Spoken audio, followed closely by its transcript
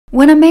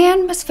When a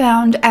man was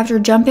found after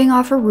jumping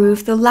off a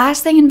roof, the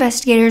last thing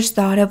investigators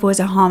thought of was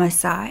a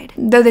homicide,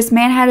 though this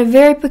man had a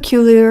very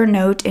peculiar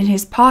note in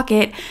his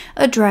pocket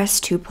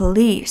addressed to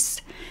police.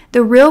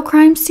 The real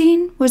crime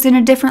scene was in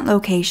a different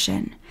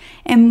location,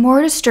 and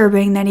more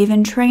disturbing than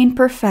even trained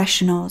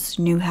professionals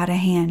knew how to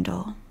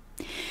handle.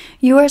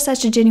 You are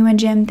such a genuine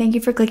gem. Thank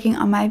you for clicking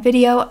on my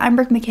video. I'm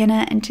Brooke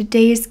Mckenna, and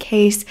today's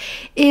case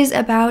is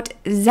about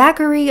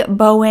Zachary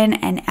Bowen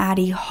and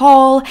Addie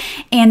Hall.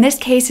 And this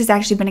case has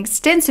actually been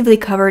extensively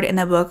covered in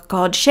the book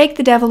called Shake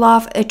the Devil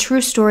Off, A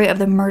True Story of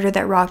the Murder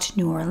That Rocked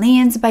New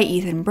Orleans by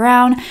Ethan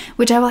Brown,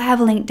 which I will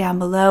have linked down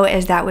below,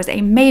 as that was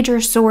a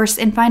major source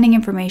in finding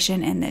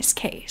information in this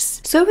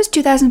case. So it was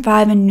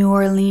 2005 in New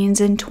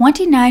Orleans, and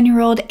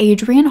 29-year-old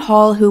Adrienne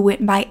Hall, who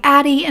went by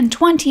Addie, and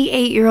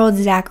 28-year-old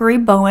Zachary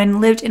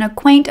Bowen lived in a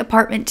quaint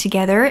apartment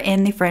together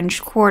in the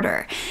French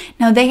Quarter.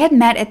 Now, they had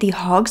met at the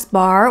Hogs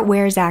Bar,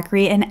 where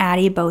Zachary and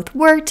Addie both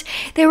worked.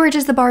 They were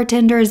just the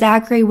bartender.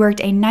 Zachary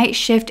worked a night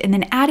shift, and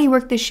then Addie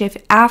worked the shift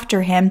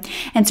after him,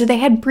 and so they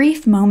had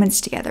brief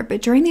moments together.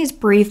 But during these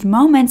brief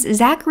moments,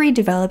 Zachary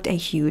developed a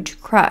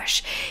huge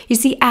crush. You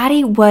see,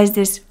 Addie was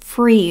this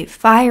free,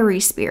 fiery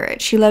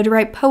spirit. She loved to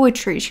write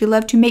poetry. She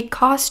loved to make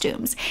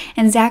costumes,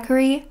 and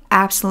Zachary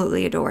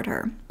absolutely adored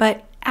her.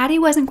 But Addie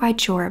wasn't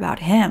quite sure about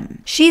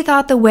him. She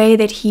thought the way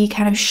that he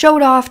kind of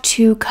showed off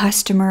to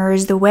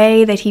customers, the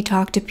way that he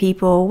talked to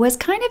people, was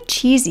kind of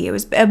cheesy. It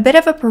was a bit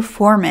of a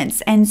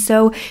performance, and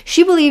so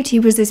she believed he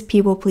was this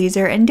people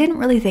pleaser and didn't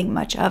really think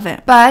much of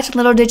it. But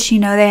little did she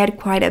know they had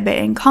quite a bit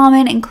in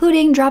common,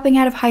 including dropping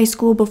out of high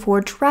school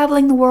before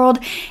traveling the world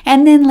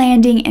and then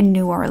landing in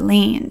New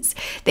Orleans.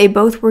 They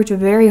both worked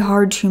very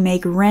hard to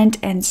make rent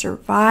and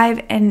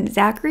survive, and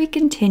Zachary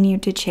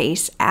continued to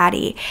chase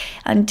Addie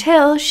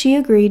until she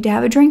agreed to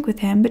have a drink with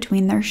him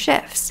between their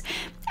shifts.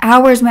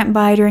 Hours went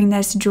by during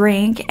this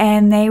drink,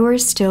 and they were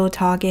still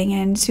talking,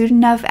 and soon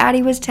enough,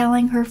 Addie was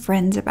telling her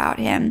friends about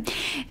him.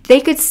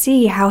 They could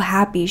see how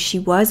happy she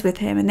was with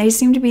him, and they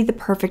seemed to be the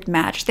perfect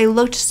match. They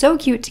looked so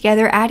cute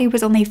together. Addie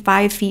was only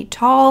 5 feet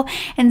tall,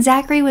 and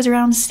Zachary was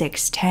around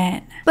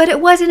 6'10". But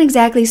it wasn't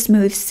exactly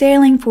smooth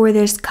sailing for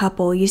this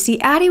couple. You see,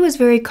 Addie was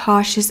very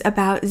cautious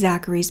about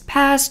Zachary's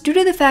past due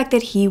to the fact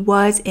that he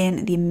was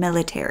in the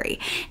military.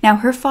 Now,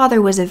 her father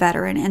was a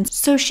veteran, and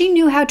so she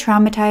knew how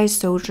traumatized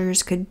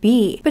soldiers could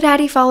be. But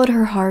Addie followed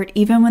her heart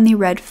even when the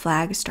red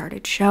flags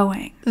started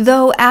showing.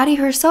 Though Addie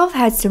herself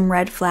had some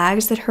red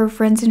flags that her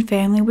friends and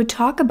family would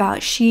talk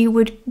about. She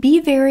would be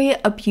very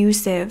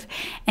abusive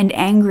and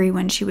angry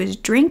when she was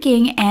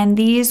drinking, and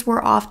these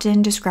were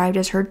often described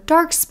as her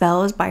dark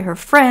spells by her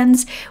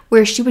friends,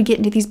 where she would get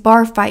into these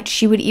bar fights.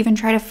 She would even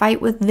try to fight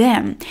with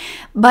them.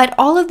 But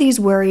all of these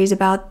worries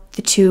about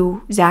the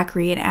two,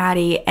 Zachary and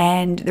Addie,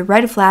 and the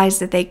red flags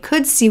that they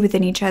could see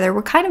within each other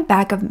were kind of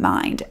back of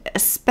mind,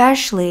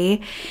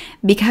 especially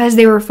because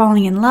they were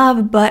falling in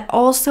love, but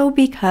also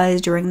because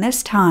during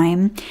this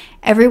time,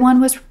 everyone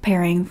was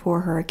preparing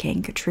for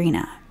Hurricane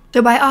Katrina.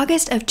 So by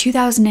August of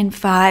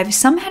 2005,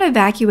 some had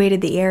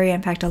evacuated the area.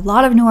 In fact, a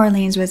lot of New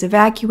Orleans was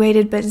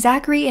evacuated, but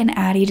Zachary and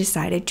Addie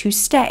decided to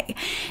stay.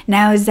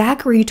 Now,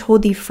 Zachary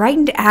told the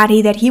frightened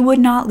Addie that he would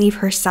not leave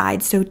her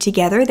side, so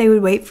together they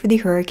would wait for the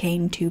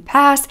hurricane to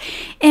pass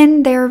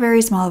in their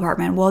very small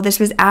apartment. Well, this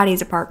was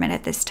Addie's apartment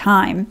at this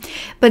time.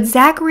 But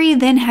Zachary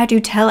then had to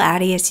tell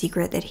Addie a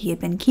secret that he had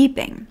been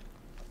keeping.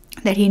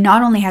 That he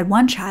not only had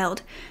one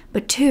child,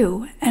 but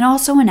two, and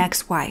also an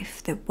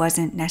ex-wife that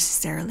wasn't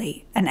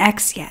necessarily an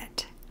ex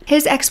yet.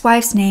 His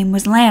ex-wife's name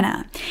was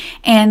Lana,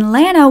 and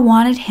Lana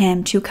wanted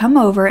him to come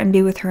over and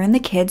be with her and the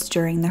kids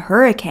during the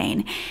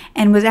hurricane,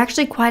 and was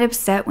actually quite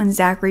upset when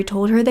Zachary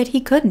told her that he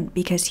couldn't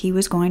because he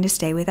was going to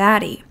stay with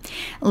Addie.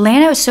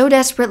 Lana so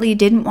desperately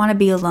didn't want to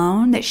be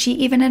alone that she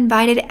even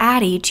invited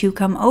Addie to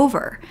come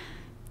over,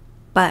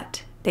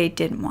 but they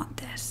didn't want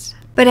this.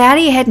 But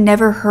Addie had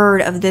never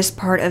heard of this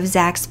part of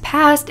Zach's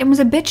past and was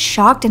a bit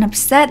shocked and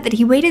upset that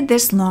he waited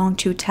this long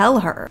to tell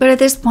her. But at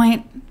this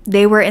point,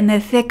 they were in the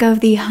thick of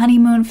the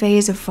honeymoon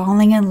phase of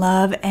falling in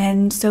love,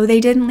 and so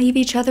they didn't leave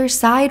each other's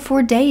side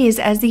for days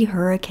as the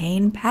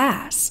hurricane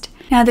passed.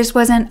 Now, this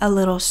wasn't a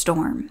little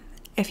storm.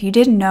 If you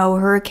didn't know,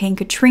 Hurricane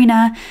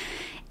Katrina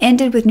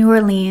ended with New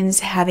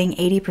Orleans having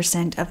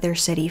 80% of their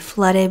city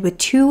flooded, with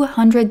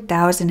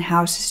 200,000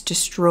 houses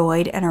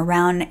destroyed and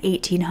around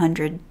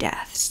 1,800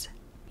 deaths.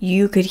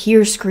 You could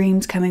hear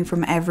screams coming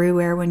from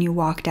everywhere when you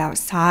walked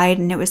outside,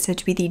 and it was said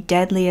to be the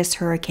deadliest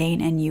hurricane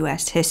in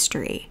U.S.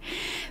 history.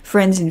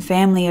 Friends and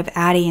family of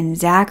Addie and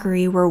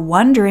Zachary were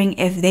wondering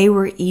if they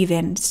were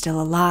even still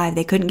alive.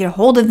 They couldn't get a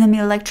hold of them, the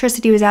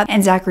electricity was out,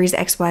 and Zachary's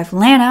ex-wife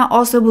Lana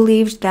also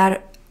believed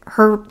that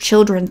her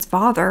children's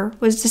father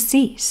was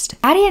deceased.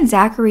 Addie and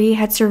Zachary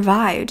had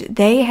survived.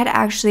 They had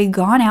actually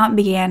gone out and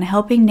began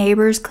helping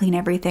neighbors clean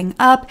everything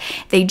up.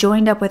 They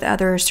joined up with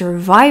other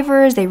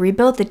survivors. They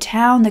rebuilt the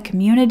town, the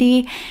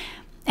community.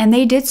 And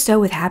they did so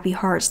with happy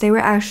hearts. They were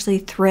actually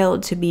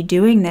thrilled to be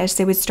doing this.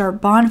 They would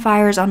start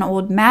bonfires on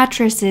old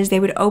mattresses. They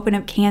would open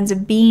up cans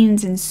of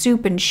beans and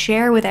soup and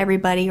share with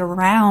everybody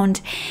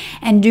around.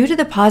 And due to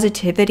the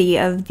positivity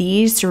of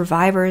these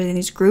survivors and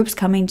these groups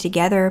coming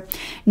together,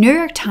 New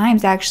York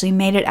Times actually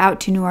made it out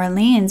to New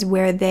Orleans,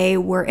 where they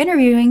were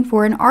interviewing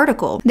for an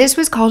article. This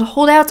was called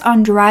 "Holdouts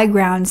on Dry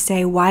Ground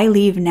Say Why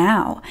Leave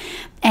Now?"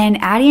 And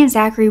Addie and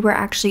Zachary were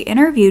actually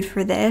interviewed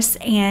for this,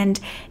 and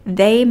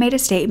they made a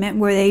statement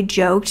where they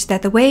joked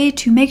that the way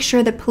to make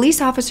sure that police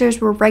officers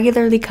were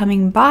regularly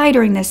coming by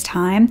during this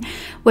time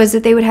was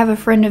that they would have a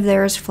friend of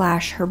theirs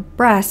flash her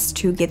breasts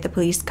to get the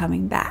police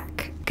coming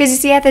back. Because you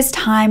see, at this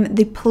time,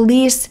 the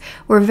police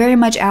were very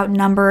much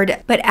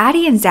outnumbered, but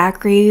Addie and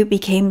Zachary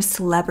became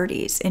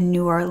celebrities in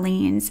New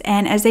Orleans,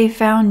 and as they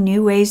found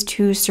new ways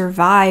to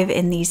survive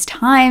in these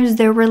times,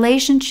 their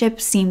relationship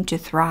seemed to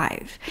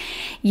thrive.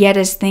 Yet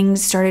as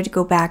things started to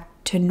go back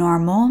to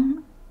normal,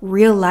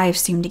 real life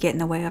seemed to get in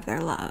the way of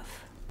their love.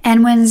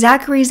 And when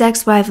Zachary's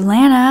ex-wife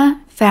Lana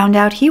found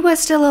out he was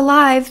still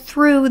alive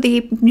through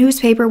the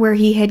newspaper where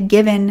he had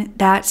given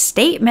that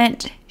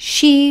statement,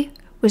 she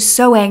was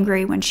so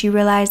angry when she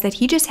realized that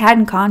he just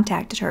hadn't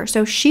contacted her.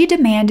 So she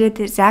demanded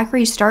that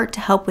Zachary start to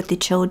help with the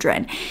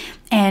children.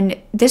 And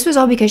this was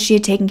all because she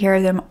had taken care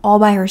of them all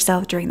by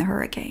herself during the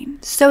hurricane.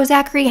 So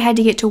Zachary had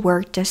to get to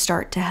work to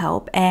start to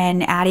help,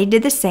 and Addie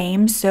did the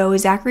same. So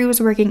Zachary was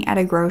working at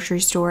a grocery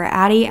store,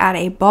 Addie at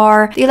a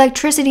bar. The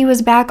electricity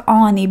was back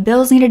on, the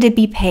bills needed to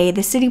be paid,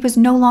 the city was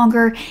no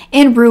longer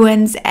in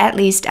ruins, at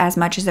least as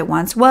much as it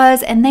once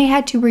was, and they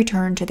had to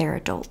return to their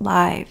adult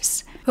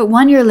lives. But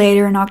 1 year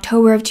later, in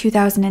October of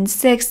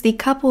 2006, the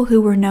couple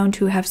who were known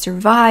to have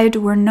survived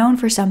were known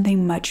for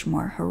something much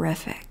more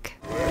horrific.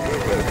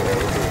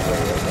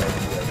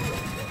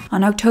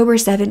 On October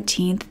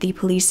 17th, the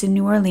police in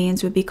New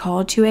Orleans would be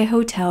called to a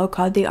hotel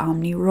called the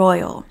Omni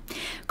Royal.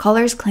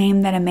 Callers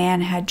claimed that a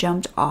man had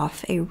jumped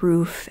off a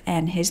roof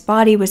and his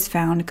body was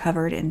found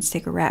covered in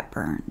cigarette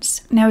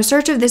burns. Now, a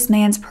search of this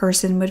man's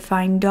person would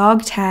find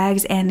dog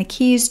tags and the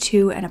keys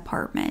to an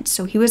apartment.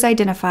 So he was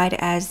identified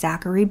as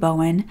Zachary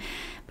Bowen,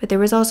 but there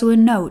was also a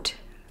note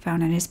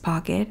found in his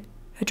pocket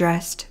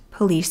addressed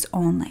 "Police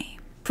Only."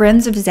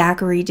 Friends of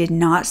Zachary did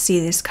not see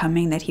this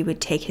coming, that he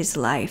would take his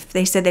life.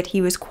 They said that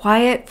he was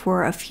quiet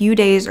for a few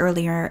days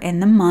earlier in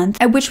the month,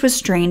 which was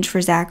strange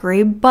for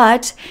Zachary,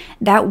 but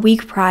that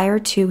week prior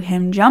to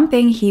him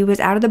jumping, he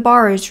was out of the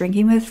bars,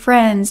 drinking with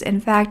friends.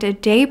 In fact, a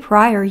day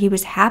prior, he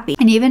was happy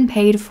and even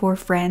paid for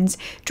friends'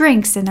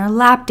 drinks and their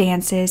lap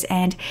dances,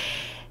 and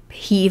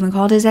he even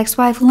called his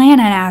ex-wife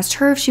Lana and asked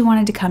her if she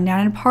wanted to come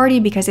down and party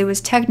because it was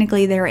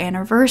technically their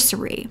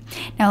anniversary.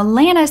 Now,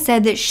 Lana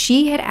said that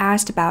she had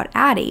asked about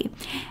Addie,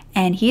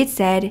 and he had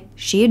said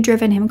she had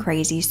driven him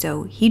crazy,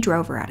 so he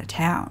drove her out of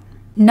town.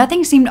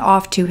 Nothing seemed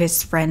off to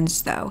his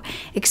friends, though,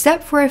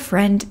 except for a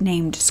friend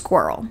named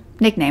Squirrel.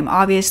 Nickname,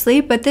 obviously,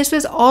 but this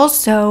was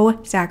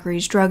also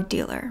Zachary's drug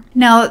dealer.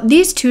 Now,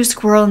 these two,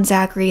 Squirrel and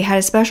Zachary, had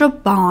a special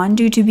bond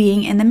due to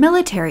being in the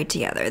military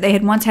together. They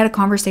had once had a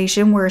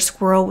conversation where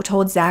Squirrel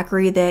told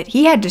Zachary that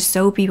he had to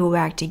sew people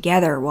back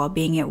together while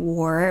being at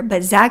war,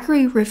 but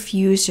Zachary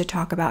refused to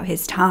talk about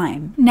his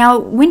time. Now,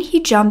 when he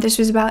jumped, this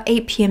was about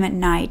 8 p.m. at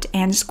night,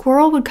 and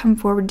Squirrel would come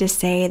forward to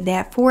say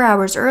that 4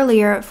 hours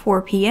earlier at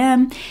 4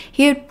 p.m.,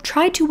 he had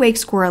tried to wake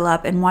Squirrel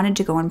up and wanted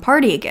to go and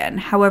party again.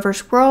 However,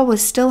 Squirrel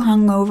was still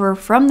hungover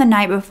from the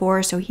night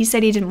before, so he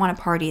said he didn't want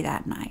to party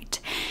that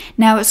night.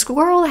 Now,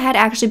 Squirrel had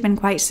actually been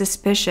quite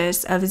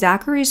suspicious of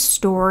Zachary's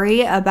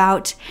story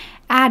about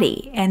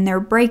Addie and their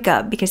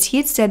breakup because he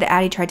had said that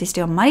Addie tried to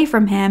steal money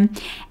from him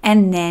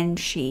and then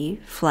she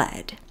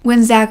fled.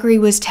 When Zachary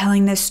was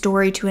telling this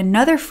story to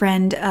another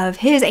friend of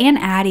his and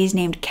Addie's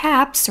named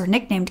Caps, or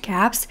nicknamed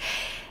Caps,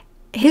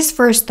 his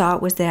first thought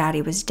was that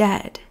Addie was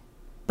dead.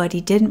 But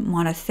he didn't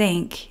want to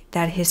think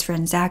that his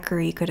friend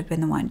Zachary could have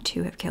been the one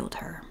to have killed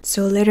her.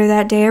 So later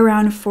that day,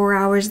 around 4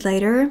 hours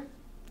later,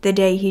 the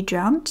day he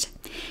jumped,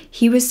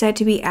 he was said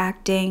to be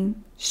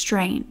acting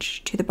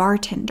strange to the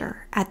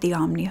bartender at the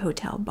Omni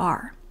Hotel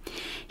bar.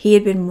 He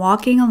had been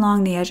walking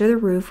along the edge of the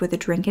roof with a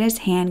drink in his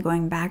hand,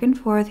 going back and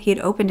forth. He had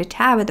opened a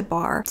tab at the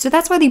bar. So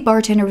that's why the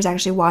bartender was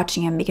actually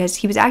watching him, because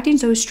he was acting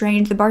so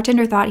strange. The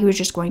bartender thought he was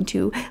just going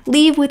to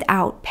leave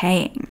without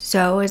paying.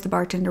 So as the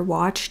bartender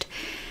watched,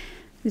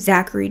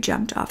 Zachary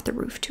jumped off the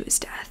roof to his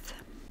death.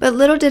 But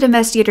little did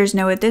investigators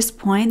know at this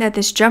point that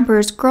this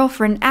jumper's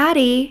girlfriend,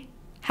 Addie,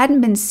 hadn't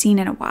been seen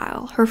in a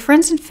while. Her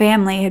friends and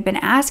family had been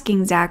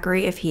asking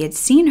Zachary if he had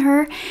seen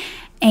her,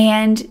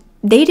 and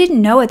they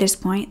didn't know at this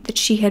point that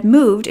she had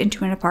moved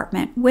into an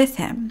apartment with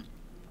him.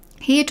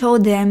 He had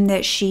told them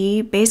that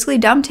she basically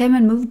dumped him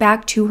and moved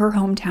back to her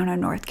hometown of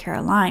North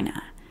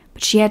Carolina,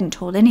 but she hadn't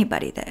told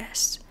anybody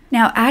this.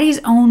 Now, Addie's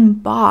own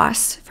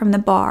boss from the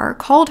bar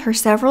called her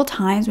several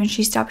times when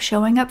she stopped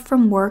showing up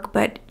from work,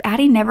 but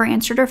Addie never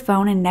answered her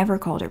phone and never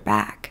called her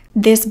back.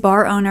 This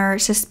bar owner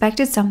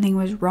suspected something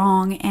was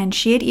wrong, and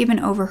she had even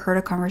overheard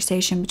a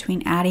conversation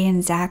between Addie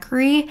and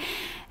Zachary,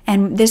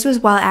 And this was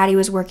while Addie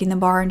was working the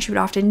bar, and she would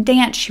often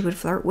dance. She would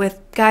flirt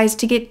with guys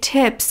to get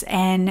tips,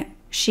 and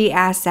she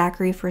asked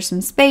Zachary for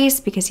some space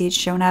because he had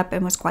shown up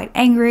and was quite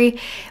angry.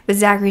 But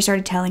Zachary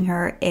started telling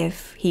her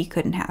if he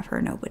couldn't have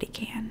her, nobody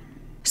can.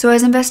 So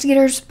as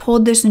investigators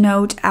pulled this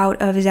note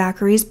out of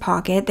Zachary's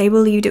pocket, they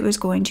believed it was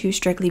going to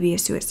strictly be a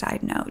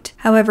suicide note.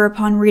 However,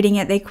 upon reading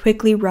it, they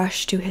quickly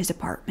rushed to his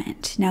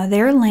apartment. Now,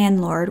 their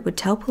landlord would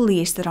tell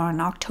police that on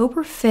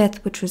October 5th,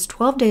 which was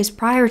 12 days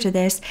prior to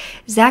this,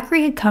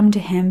 Zachary had come to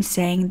him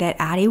saying that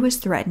Addie was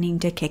threatening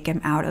to kick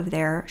him out of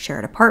their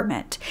shared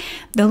apartment.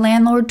 The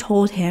landlord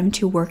told him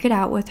to work it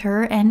out with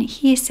her, and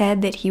he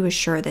said that he was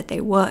sure that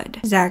they would.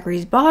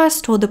 Zachary's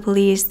boss told the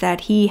police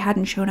that he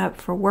hadn't shown up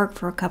for work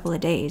for a couple of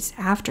days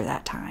after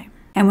that time.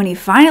 And when he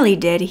finally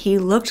did, he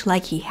looked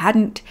like he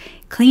hadn't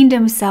cleaned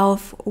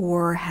himself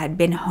or had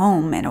been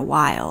home in a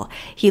while.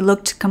 He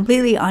looked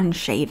completely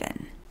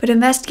unshaven. But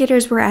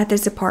investigators were at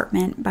this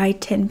apartment by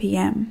 10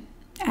 p.m.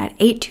 at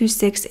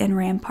 826 in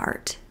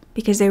Rampart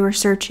because they were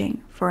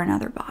searching for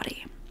another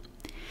body.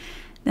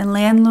 The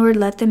landlord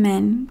let them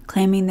in,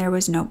 claiming there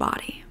was no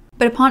body.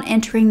 But upon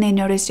entering, they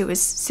noticed it was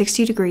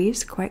 60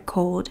 degrees, quite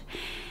cold,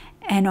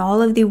 and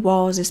all of the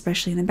walls,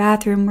 especially in the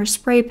bathroom, were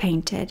spray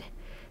painted,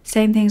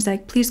 saying things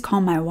like, "Please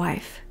call my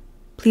wife.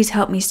 Please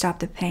help me stop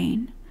the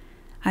pain.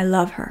 I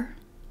love her.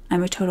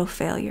 I'm a total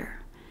failure.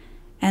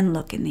 And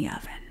look in the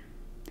oven."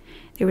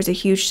 There was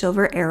a huge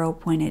silver arrow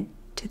pointed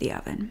to the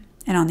oven,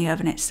 and on the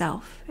oven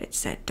itself, it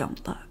said,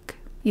 "Don't look."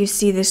 You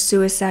see, this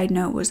suicide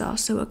note was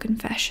also a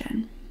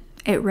confession.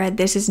 It read,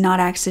 "This is not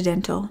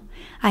accidental.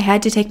 I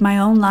had to take my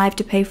own life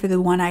to pay for the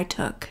one I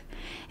took.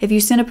 If you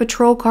send a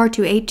patrol car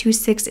to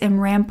 826 M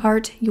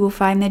Rampart, you will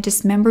find the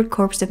dismembered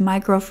corpse of my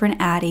girlfriend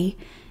Addie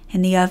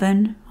in the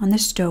oven, on the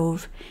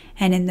stove,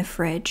 and in the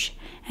fridge,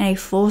 and a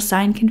full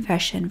signed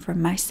confession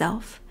from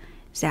myself,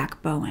 Zach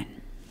Bowen."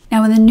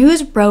 Now, when the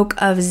news broke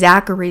of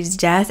Zachary's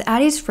death,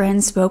 Addie's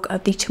friends spoke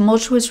of the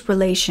tumultuous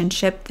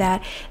relationship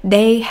that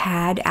they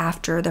had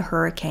after the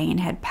hurricane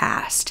had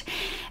passed.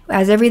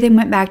 As everything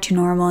went back to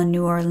normal in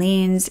New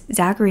Orleans,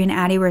 Zachary and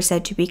Addie were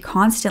said to be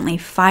constantly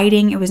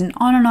fighting. It was an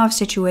on and off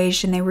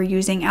situation. They were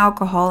using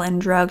alcohol and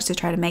drugs to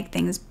try to make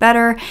things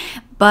better,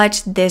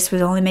 but this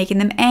was only making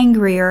them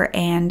angrier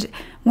and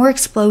more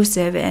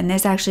explosive, and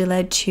this actually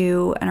led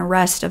to an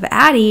arrest of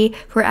Addie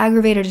for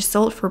aggravated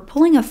assault for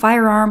pulling a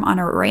firearm on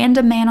a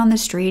random man on the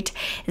street.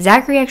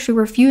 Zachary actually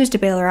refused to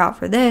bail her out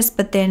for this,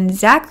 but then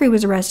Zachary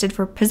was arrested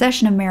for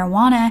possession of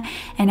marijuana,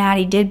 and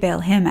Addie did bail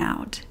him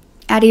out.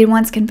 Addie had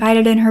once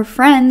confided in her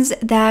friends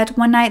that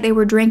one night they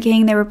were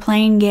drinking, they were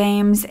playing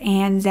games,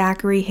 and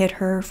Zachary hit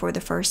her for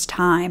the first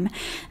time.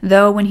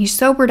 Though when he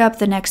sobered up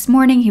the next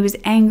morning, he was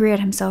angry at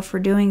himself for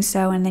doing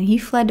so, and then he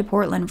fled to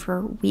Portland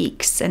for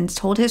weeks and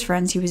told his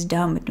friends he was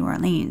done with New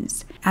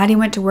Orleans. Addie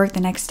went to work the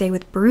next day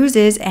with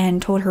bruises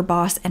and told her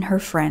boss and her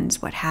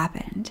friends what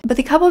happened. But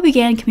the couple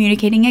began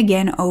communicating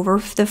again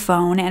over the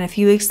phone, and a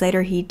few weeks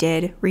later he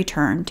did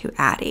return to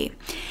Addie.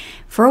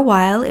 For a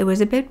while, it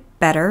was a bit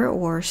better,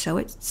 or so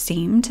it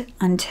seemed,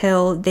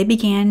 until they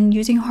began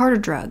using harder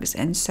drugs,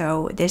 and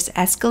so this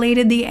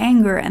escalated the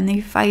anger and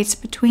the fights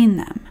between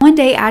them. One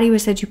day, Addie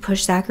was said to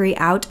push Zachary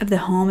out of the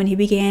home, and he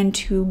began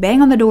to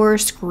bang on the door,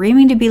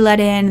 screaming to be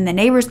let in, and the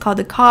neighbors called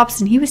the cops,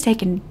 and he was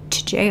taken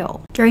to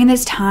jail. During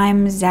this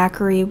time,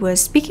 Zachary was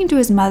speaking to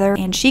his mother,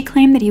 and she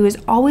claimed that he was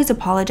always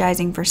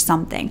apologizing for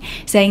something,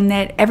 saying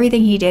that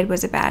everything he did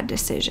was a bad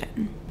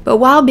decision. But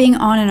while being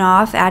on and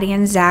off, Addie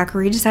and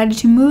Zachary decided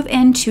to move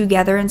in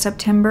together in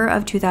September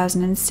of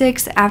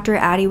 2006 after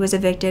Addie was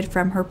evicted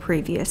from her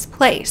previous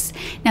place.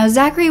 Now,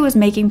 Zachary was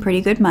making pretty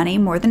good money,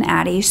 more than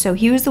Addie, so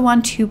he was the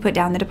one to put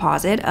down the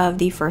deposit of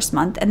the first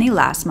month and the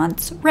last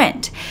month's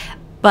rent.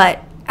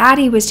 But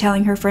Addie was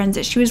telling her friends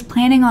that she was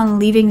planning on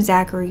leaving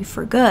Zachary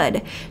for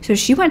good, so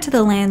she went to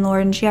the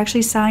landlord and she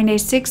actually signed a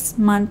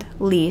 6-month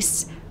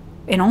lease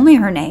in only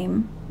her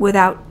name,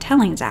 without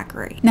telling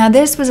Zachary. Now,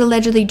 this was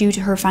allegedly due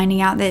to her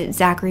finding out that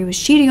Zachary was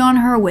cheating on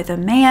her with a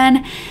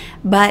man,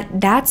 but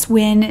that's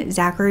when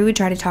Zachary would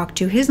try to talk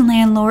to his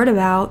landlord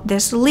about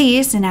this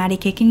lease and Addie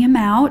kicking him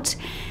out.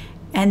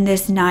 And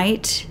this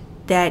night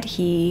that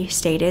he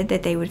stated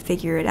that they would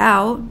figure it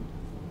out,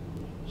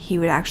 he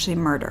would actually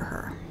murder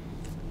her.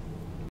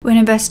 When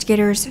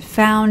investigators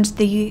found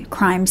the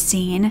crime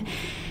scene,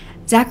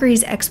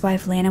 Zachary's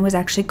ex-wife Lana was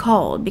actually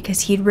called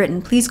because he'd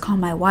written, "Please call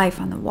my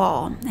wife," on the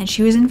wall, and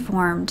she was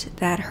informed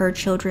that her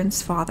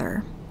children's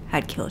father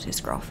had killed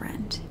his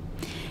girlfriend.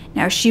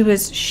 Now, she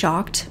was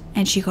shocked,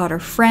 and she called her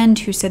friend,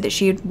 who said that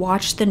she had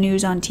watched the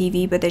news on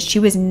TV, but that she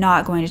was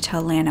not going to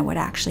tell Lana what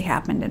actually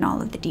happened and all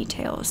of the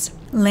details.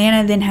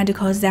 Lana then had to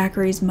call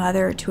Zachary's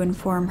mother to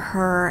inform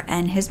her,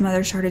 and his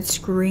mother started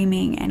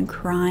screaming and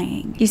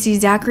crying. You see,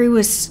 Zachary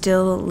was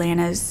still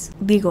Lana's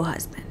legal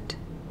husband.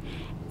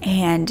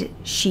 And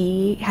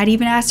she had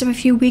even asked him a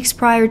few weeks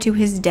prior to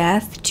his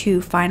death to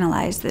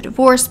finalize the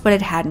divorce, but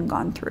it hadn't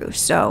gone through.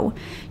 So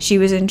she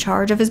was in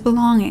charge of his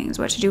belongings,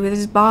 what to do with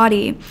his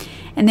body.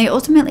 And they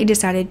ultimately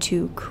decided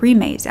to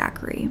cremate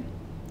Zachary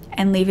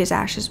and leave his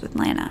ashes with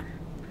Lana.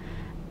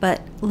 but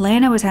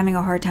Lana was having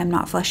a hard time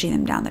not flushing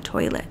them down the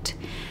toilet.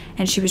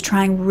 And she was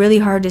trying really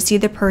hard to see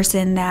the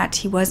person that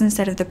he was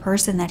instead of the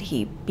person that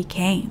he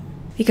became.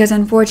 Because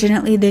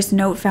unfortunately, this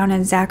note found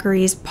in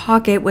Zachary's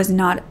pocket was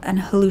not an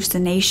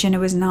hallucination. It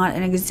was not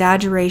an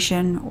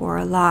exaggeration or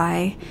a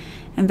lie.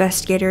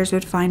 Investigators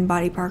would find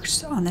body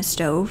parts on the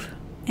stove,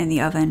 in the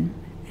oven,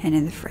 and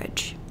in the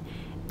fridge.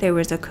 There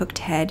was a cooked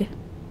head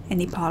in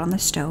the pot on the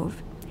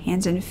stove,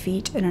 hands and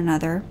feet in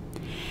another,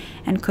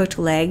 and cooked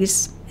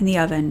legs in the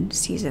oven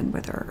seasoned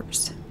with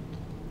herbs.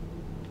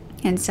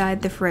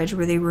 Inside the fridge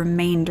were the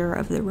remainder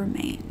of the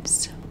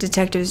remains.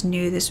 Detectives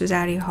knew this was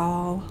Addie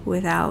Hall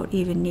without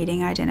even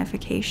needing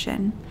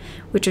identification,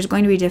 which was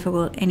going to be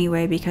difficult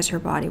anyway because her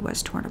body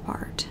was torn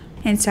apart.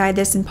 Inside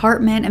this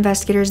apartment,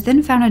 investigators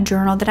then found a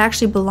journal that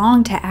actually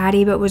belonged to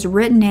Addie but was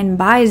written in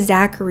by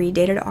Zachary,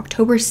 dated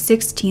October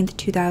 16th,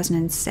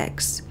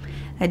 2006,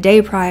 a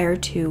day prior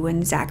to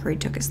when Zachary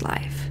took his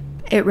life.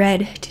 It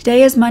read,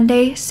 "Today is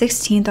Monday,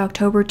 16th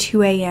October,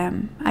 2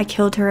 a.m. I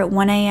killed her at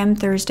 1 a.m.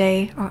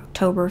 Thursday,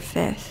 October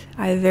 5th.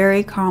 I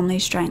very calmly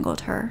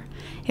strangled her.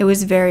 It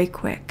was very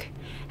quick.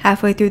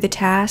 Halfway through the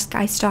task,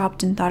 I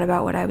stopped and thought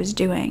about what I was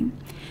doing.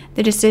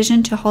 The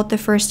decision to halt the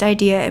first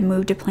idea and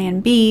move to plan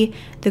B,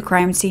 the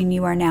crime scene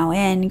you are now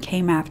in,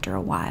 came after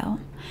a while.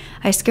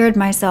 I scared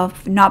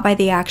myself not by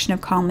the action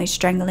of calmly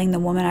strangling the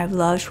woman I've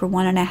loved for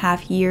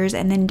 1.5 years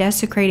and then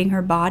desecrating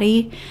her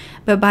body,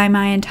 but by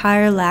my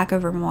entire lack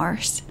of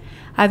remorse.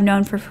 I've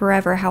known for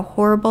forever how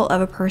horrible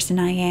of a person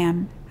I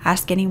am,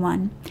 ask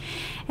anyone,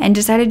 and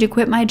decided to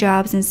quit my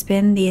jobs and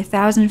spend the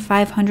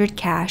 $1,500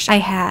 cash I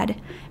had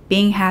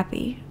being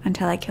happy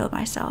until I killed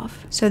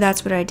myself. So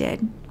that's what I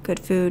did. Good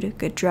food,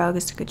 good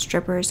drugs, good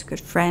strippers, good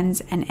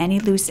friends, and any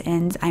loose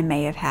ends I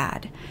may have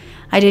had.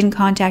 I didn't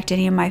contact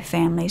any of my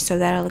family, so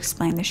that'll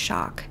explain the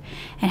shock,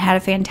 and had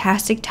a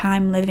fantastic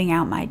time living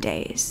out my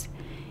days.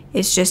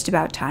 It's just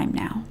about time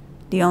now.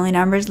 The only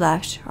numbers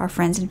left are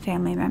friends and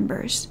family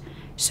members,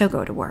 so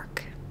go to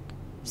work.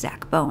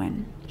 Zach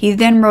Bowen." He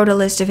then wrote a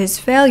list of his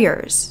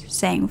failures,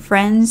 saying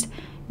friends,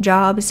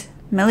 jobs,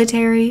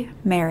 military,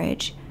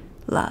 marriage,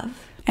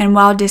 love. And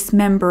while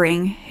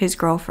dismembering his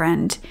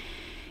girlfriend,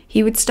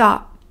 he would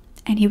stop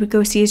and he would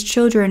go see his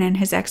children and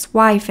his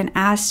ex-wife and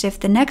asked if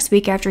the next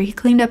week after he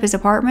cleaned up his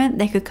apartment,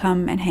 they could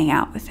come and hang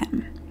out with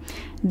him.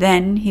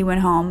 Then he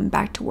went home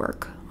back to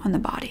work on the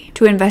body.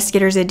 To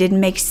investigators, it didn't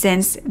make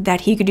sense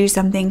that he could do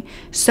something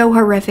so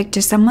horrific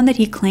to someone that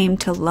he claimed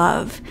to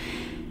love.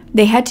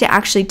 They had to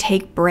actually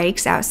take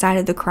breaks outside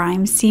of the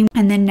crime scene,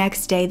 and the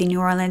next day, the New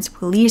Orleans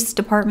Police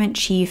Department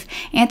Chief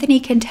Anthony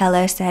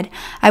Cantella said,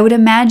 "I would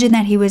imagine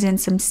that he was in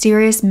some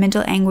serious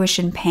mental anguish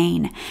and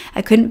pain.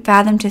 I couldn't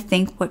fathom to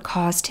think what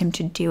caused him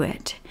to do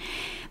it."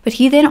 But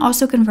he then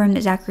also confirmed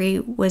that Zachary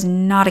was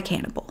not a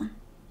cannibal.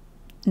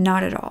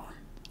 Not at all,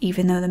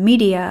 even though the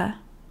media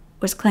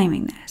was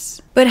claiming this.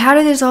 But how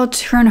did this all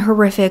turn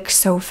horrific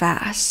so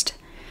fast?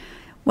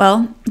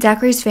 Well,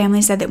 Zachary's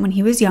family said that when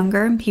he was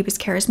younger, he was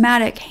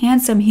charismatic,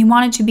 handsome, he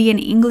wanted to be an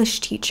English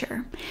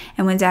teacher.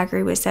 And when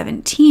Zachary was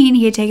 17,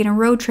 he had taken a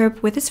road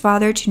trip with his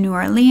father to New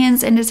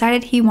Orleans and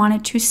decided he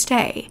wanted to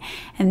stay.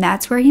 And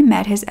that's where he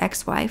met his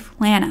ex-wife,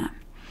 Lana.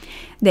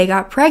 They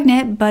got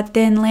pregnant, but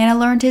then Lana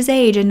learned his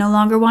age and no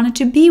longer wanted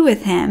to be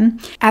with him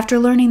after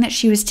learning that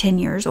she was 10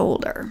 years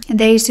older.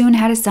 They soon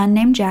had a son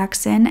named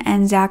Jackson,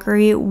 and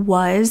Zachary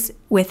was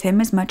with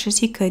him as much as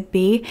he could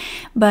be,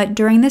 but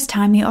during this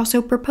time he also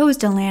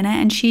proposed to Lana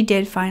and she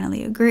did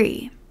finally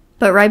agree.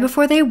 But right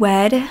before they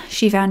wed,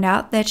 she found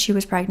out that she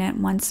was pregnant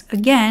once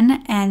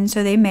again, and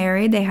so they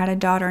married. They had a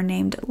daughter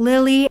named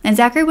Lily, and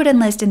Zachary would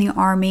enlist in the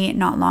army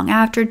not long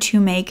after to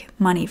make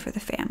money for the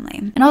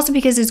family, and also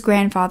because his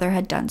grandfather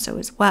had done so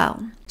as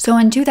well. So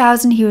in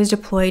 2000, he was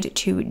deployed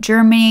to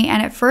Germany,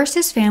 and at first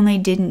his family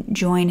didn't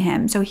join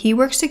him, so he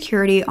worked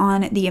security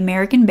on the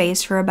American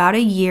base for about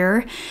a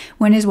year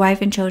when his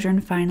wife and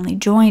children finally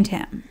joined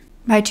him.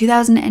 By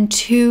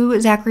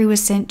 2002, Zachary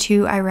was sent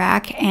to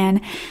Iraq,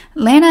 and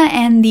Lana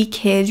and the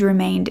kids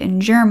remained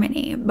in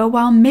Germany. But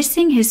while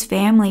missing his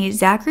family,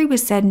 Zachary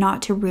was said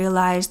not to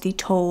realize the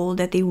toll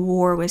that the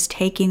war was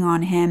taking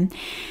on him,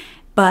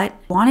 but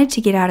wanted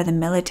to get out of the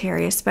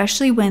military,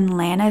 especially when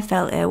Lana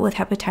fell ill with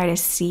hepatitis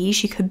C.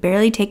 She could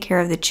barely take care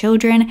of the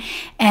children,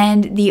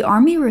 and the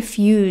army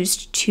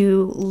refused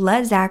to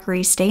let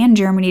Zachary stay in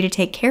Germany to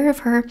take care of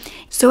her.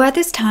 So at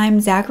this time,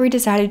 Zachary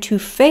decided to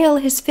fail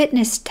his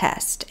fitness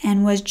test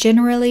and was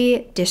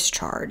generally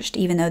discharged,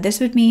 even though this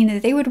would mean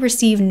that they would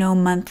receive no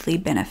monthly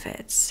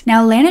benefits.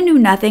 Now, Lana knew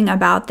nothing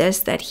about this,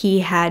 that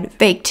he had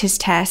faked his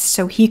test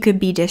so he could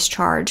be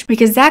discharged,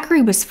 because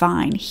Zachary was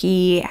fine.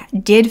 He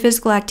did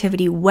physical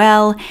activity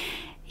well.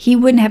 he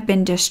wouldn't have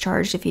been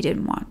discharged if he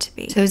didn't want to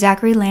be. So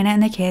Zachary, Lana,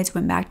 and the kids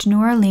went back to New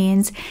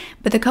Orleans,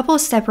 but the couple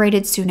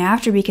separated soon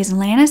after because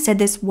Lana said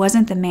this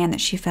wasn't the man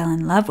that she fell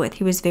in love with.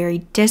 He was very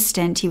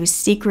distant. He was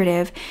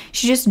secretive.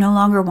 She just no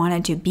longer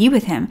wanted to be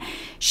with him.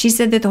 She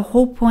said that the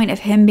whole point of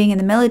him being in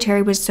the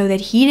military was so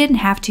that he didn't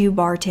have to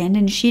bartend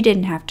and she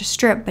didn't have to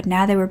strip, but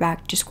now they were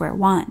back to square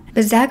one.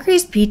 But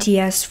Zachary's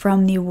PTS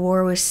from the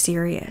war was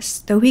serious.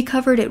 Though he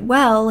covered it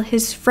well,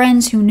 his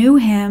friends who knew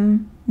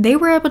him, they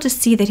were able to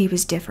see that he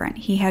was different.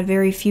 He had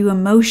very few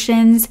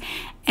emotions,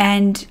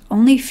 and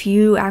only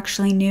few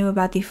actually knew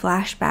about the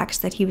flashbacks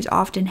that he was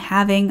often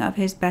having of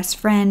his best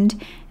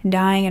friend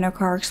dying in a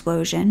car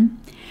explosion,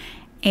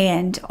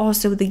 and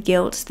also the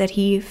guilt that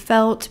he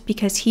felt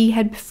because he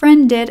had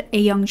befriended a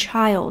young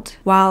child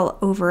while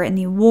over in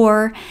the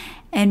war.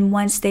 And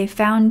once they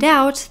found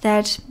out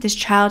that this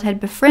child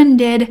had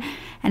befriended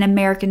an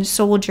American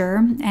soldier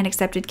and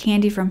accepted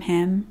candy from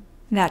him,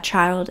 that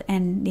child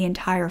and the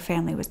entire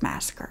family was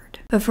massacred.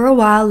 But for a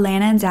while,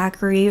 Lana and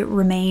Zachary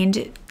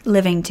remained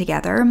living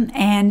together,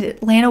 and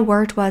Lana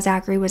worked while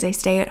Zachary was a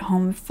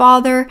stay-at-home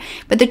father,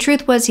 but the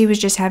truth was he was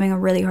just having a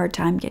really hard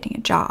time getting a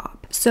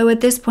job. So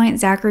at this point,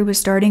 Zachary was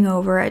starting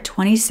over at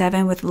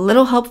 27 with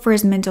little help for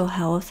his mental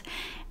health,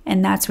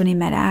 and that's when he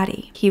met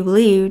Addie. He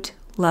believed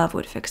love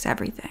would fix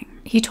everything.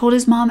 He told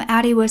his mom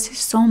Addie was his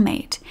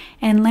soulmate,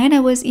 and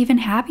Lana was even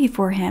happy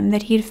for him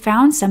that he'd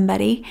found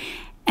somebody,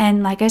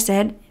 and like I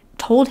said,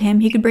 told him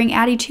he could bring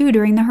Addie too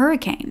during the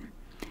hurricane.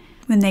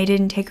 When they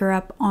didn't take her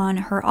up on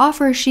her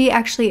offer, she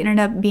actually ended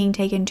up being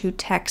taken to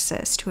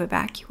Texas to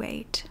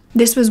evacuate.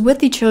 This was with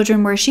the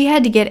children, where she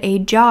had to get a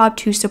job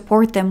to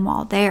support them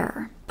while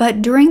there.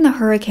 But during the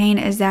hurricane,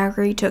 as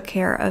Zachary took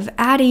care of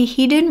Addie,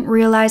 he didn't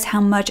realize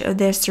how much of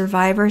this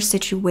survivor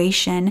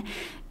situation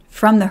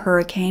from the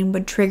hurricane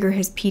would trigger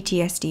his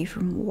PTSD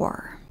from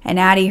war. And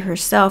Addie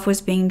herself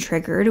was being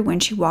triggered when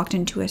she walked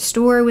into a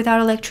store without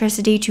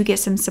electricity to get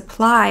some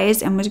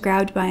supplies and was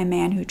grabbed by a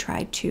man who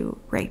tried to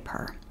rape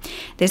her.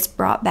 This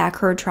brought back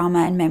her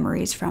trauma and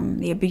memories from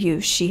the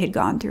abuse she had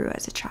gone through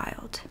as a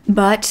child.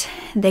 But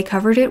they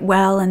covered it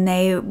well, and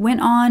they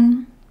went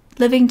on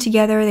living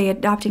together. They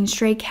adopting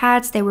stray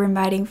cats, they were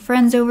inviting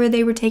friends over,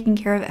 they were taking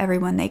care of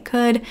everyone they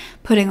could,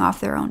 putting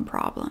off their own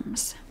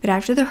problems. But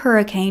after the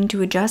hurricane,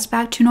 to adjust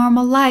back to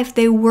normal life,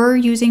 they were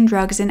using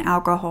drugs and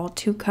alcohol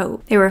to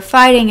cope. They were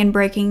fighting and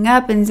breaking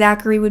up, and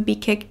Zachary would be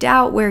kicked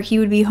out, where he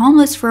would be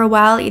homeless for a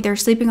while, either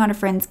sleeping on a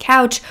friend's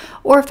couch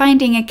or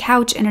finding a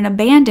couch in an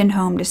abandoned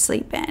home to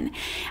sleep in.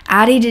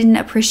 Addie didn't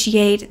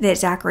appreciate that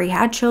Zachary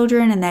had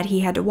children and that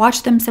he had to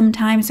watch them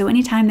sometimes, so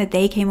anytime that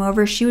they came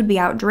over, she would be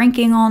out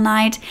drinking all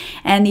night,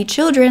 and the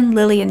children,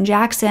 Lily and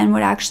Jackson,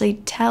 would actually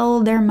tell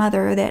their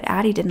mother that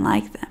Addie didn't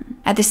like them.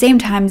 At the same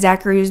time,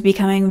 Zachary was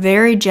becoming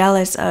very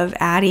jealous of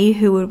Addie,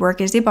 who would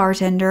work as a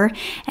bartender,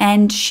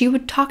 and she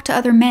would talk to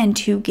other men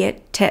to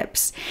get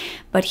tips.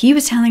 But he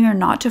was telling her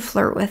not to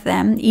flirt with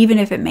them, even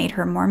if it made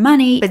her more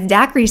money. But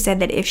Zachary said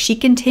that if she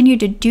continued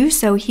to do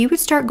so, he would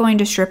start going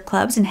to strip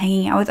clubs and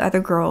hanging out with other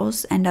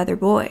girls and other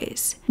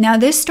boys. Now,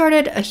 this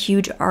started a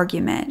huge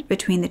argument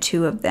between the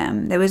two of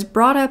them that was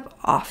brought up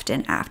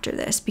often after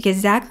this, because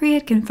Zachary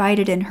had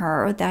confided in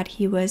her that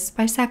he was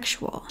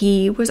bisexual.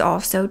 He was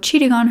also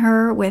cheating on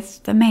her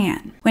with the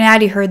man. When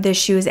Addie heard this,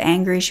 she was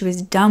angry. She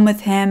was done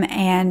with him,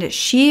 and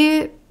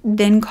she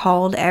then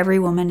called every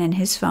woman in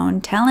his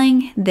phone,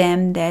 telling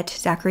them that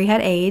Zachary had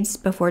AIDS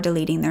before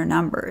deleting their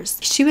numbers.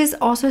 She was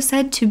also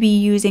said to be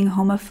using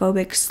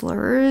homophobic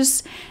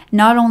slurs,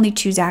 not only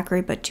to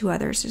Zachary, but to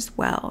others as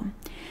well.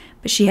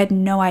 But she had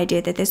no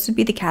idea that this would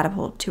be the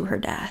catapult to her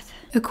death.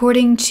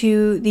 According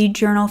to the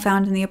journal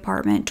found in the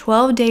apartment,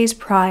 12 days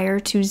prior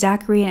to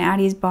Zachary and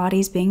Addie's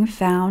bodies being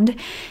found,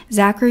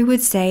 Zachary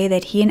would say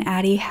that he and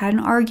Addie had an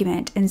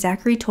argument, and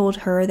Zachary told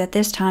her that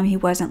this time he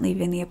wasn't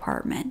leaving the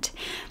apartment.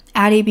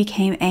 Addie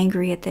became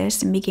angry at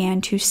this and began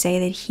to say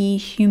that he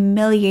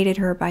humiliated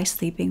her by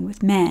sleeping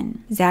with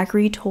men.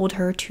 Zachary told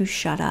her to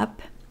shut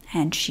up,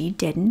 and she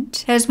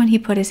didn't. That is when he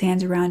put his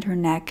hands around her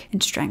neck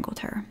and strangled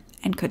her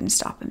and couldn't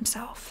stop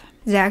himself.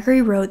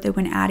 Zachary wrote that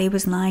when Addie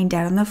was lying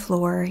dead on the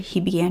floor, he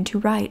began to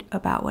write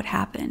about what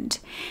happened.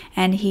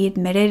 And he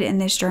admitted in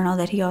this journal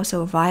that he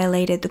also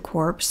violated the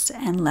corpse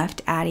and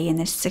left Addie in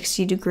this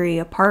 60-degree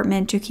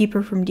apartment to keep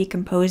her from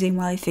decomposing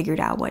while he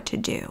figured out what to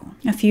do.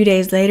 A few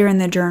days later in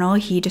the journal,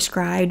 he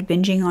described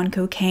binging on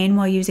cocaine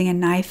while using a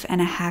knife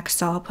and a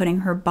hacksaw, putting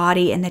her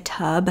body in the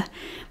tub,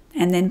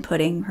 and then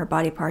putting her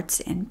body parts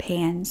in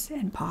pans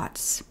and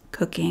pots,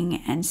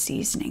 cooking and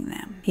seasoning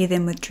them. He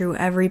then withdrew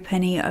every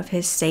penny of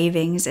his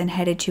savings and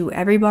headed to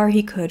every bar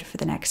he could for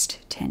the next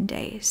 10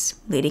 days,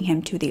 leading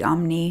him to the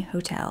Omni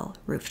Hotel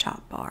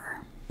rooftop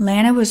bar.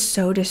 Lana was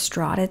so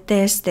distraught at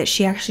this that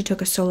she actually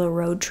took a solo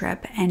road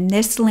trip, and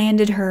this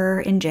landed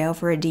her in jail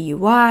for a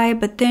DUI,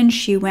 but then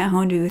she went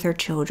home to be with her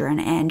children,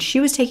 and she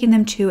was taking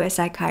them to a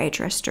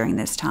psychiatrist during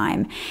this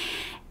time.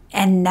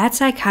 And that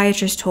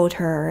psychiatrist told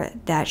her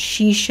that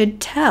she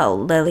should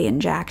tell Lily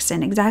and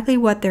Jackson exactly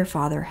what their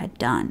father had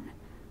done.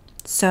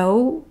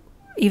 So,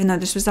 even though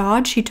this was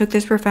odd, she took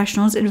this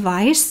professional's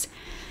advice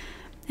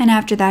and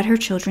after that her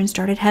children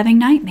started having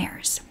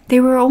nightmares. They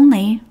were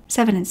only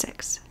 7 and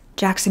 6.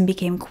 Jackson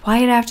became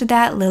quiet after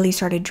that. Lily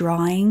started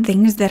drawing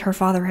things that her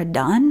father had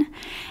done.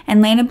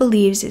 And Lana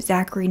believes that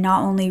Zachary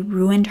not only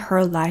ruined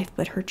her life,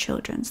 but her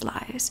children's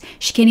lives.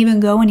 She can't even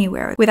go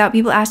anywhere without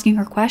people asking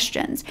her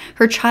questions.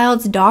 Her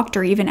child's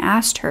doctor even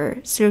asked her,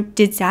 so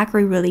did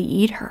Zachary really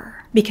eat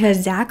her?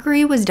 Because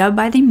Zachary was dubbed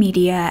by the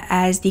media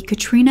as the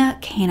Katrina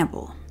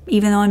cannibal,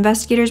 even though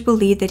investigators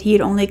believed that he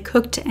had only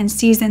cooked and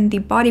seasoned the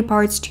body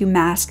parts to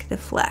mask the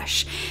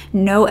flesh.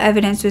 No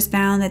evidence was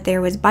found that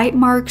there was bite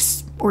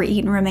marks or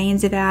eaten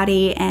remains of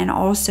Addie, and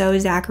also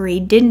Zachary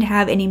didn't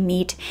have any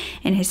meat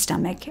in his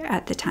stomach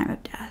at the time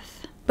of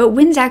death. But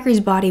when Zachary's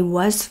body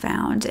was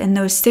found and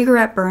those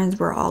cigarette burns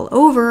were all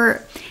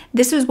over,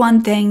 this was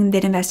one thing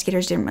that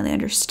investigators didn't really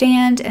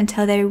understand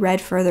until they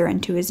read further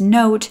into his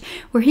note,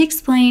 where he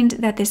explained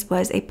that this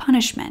was a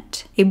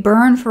punishment, a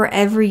burn for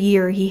every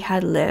year he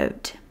had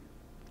lived.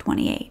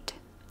 28.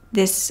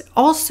 This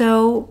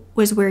also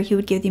was where he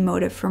would give the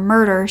motive for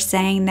murder,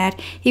 saying that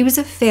he was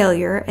a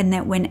failure and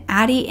that when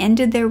Addie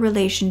ended their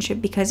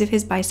relationship because of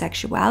his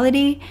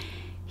bisexuality,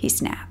 he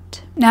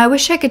snapped. Now, I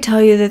wish I could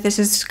tell you that this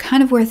is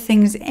kind of where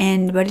things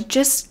end, but it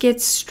just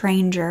gets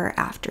stranger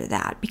after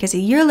that, because a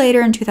year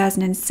later in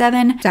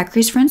 2007,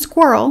 Zachary's friend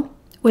Squirrel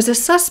was a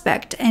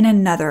suspect in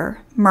another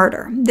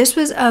murder. This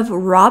was of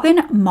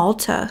Robin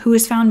Malta, who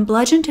was found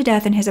bludgeoned to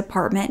death in his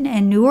apartment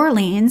in New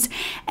Orleans,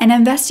 and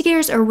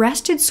investigators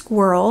arrested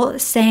Squirrel,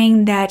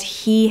 saying that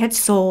he had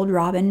sold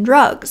Robin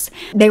drugs.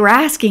 They were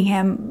asking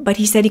him, but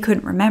he said he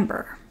couldn't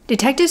remember.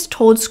 Detectives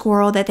told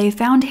Squirrel that they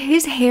found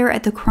his hair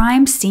at the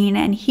crime scene,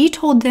 and he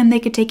told them they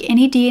could take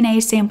any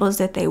DNA samples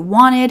that they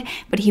wanted,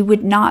 but he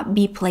would not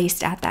be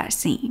placed at that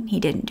scene. He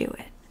didn't do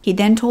it. He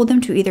then told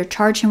them to either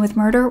charge him with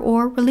murder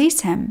or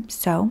release him,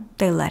 so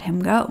they let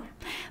him go.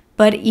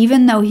 But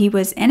even though he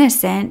was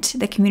innocent,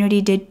 the community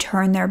did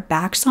turn their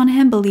backs on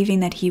him, believing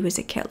that he was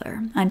a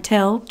killer,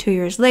 until 2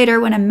 years later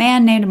when a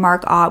man named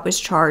Mark Ott was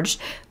charged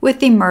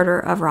with the murder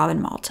of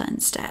Robin Malta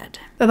instead.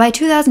 But by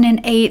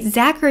 2008,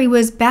 Zachary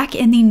was back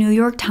in the New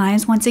York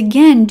Times once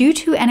again due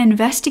to an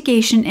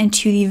investigation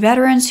into the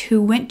veterans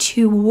who went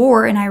to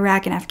war in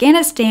Iraq and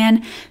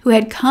Afghanistan who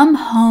had come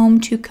home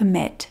to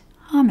commit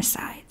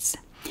homicides.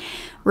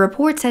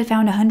 Reports had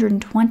found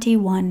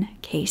 121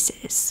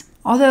 cases.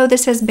 Although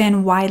this has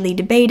been widely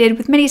debated,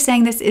 with many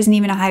saying this isn't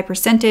even a high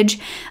percentage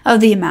of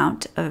the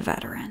amount of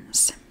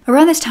veterans.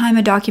 Around this time,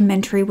 a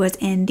documentary was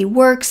in the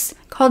works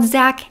called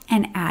Zach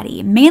and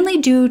Addie, mainly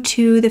due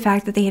to the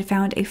fact that they had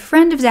found a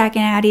friend of Zach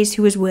and Addie's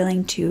who was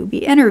willing to be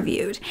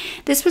interviewed.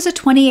 This was a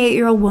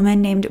 28-year-old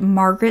woman named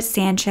Margaret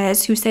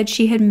Sanchez who said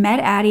she had met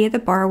Addie at the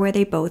bar where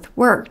they both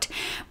worked.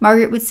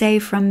 Margaret would say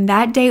from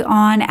that day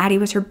on, Addie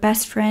was her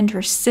best friend,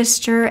 her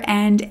sister,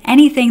 and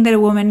anything that a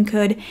woman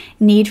could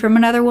need from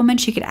another woman,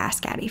 she could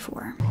ask Addie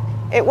for.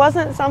 It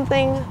wasn't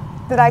something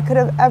that I could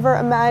have ever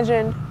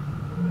imagined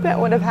that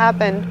would have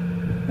happened,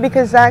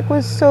 because Zach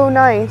was so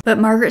nice. But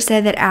Margaret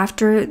said that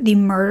after the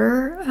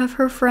murder of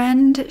her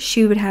friend,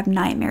 she would have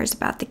nightmares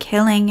about the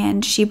killing,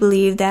 and she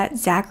believed that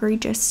Zachary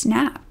just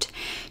snapped.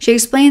 She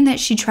explained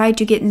that she tried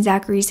to get in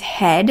Zachary's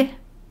head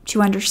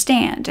to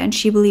understand, and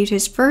she believed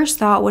his first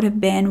thought would have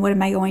been, what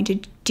am I going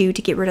to do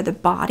to get rid of the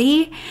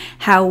body?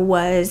 How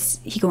was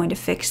he going to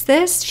fix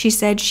this? She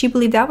said she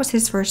believed that was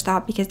his first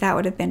thought because that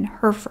would have been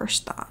her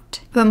first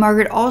thought. But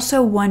Margaret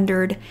also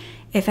wondered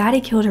if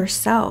Addie killed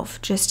herself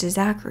just as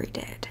Zachary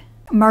did.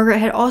 Margaret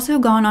had also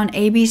gone on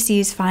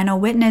ABC's Final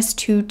Witness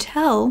to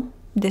tell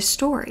this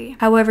story.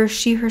 However,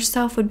 she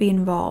herself would be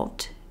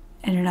involved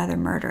in another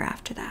murder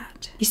after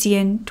that. You see,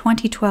 in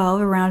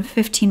 2012, around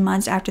 15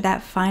 months after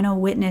that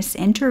Final Witness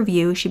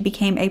interview, she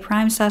became a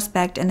prime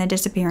suspect in the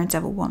disappearance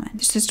of a woman.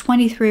 This is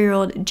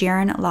 23-year-old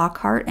Jaren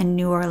Lockhart in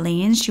New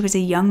Orleans. She was a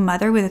young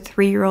mother with a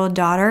 3-year-old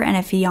daughter and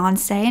a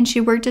fiance, and she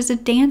worked as a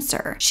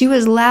dancer. She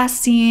was last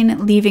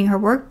seen leaving her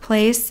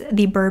workplace,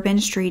 the Bourbon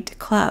Street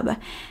Club.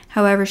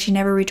 However, she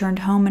never returned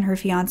home and her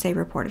fiancé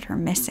reported her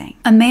missing.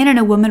 A man and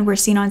a woman were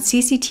seen on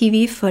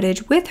CCTV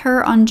footage with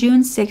her on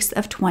June 6th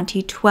of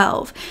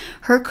 2012.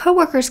 Her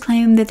co-workers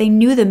claimed that they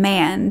knew the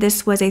man.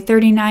 This was a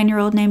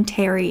 39-year-old named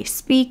Terry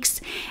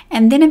Speaks,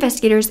 and then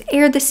investigators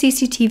aired the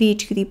CCTV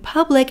to the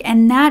public,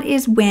 and that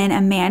is when a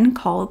man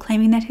called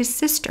claiming that his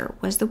sister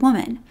was the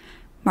woman,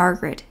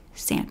 Margaret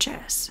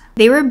Sanchez.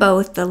 They were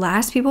both the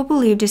last people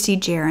believed to see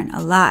Jaren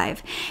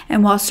alive,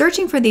 and while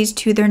searching for these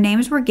two, their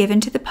names were given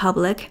to the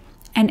public,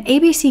 and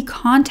ABC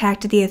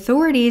contacted the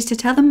authorities to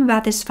tell them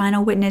about this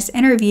Final Witness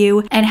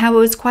interview and how it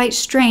was quite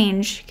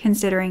strange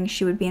considering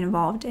she would be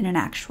involved in an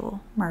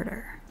actual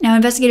murder. Now,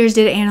 investigators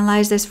did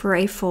analyze this for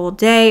a full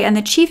day, and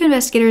the chief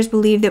investigators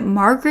believed that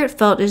Margaret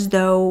felt as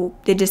though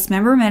the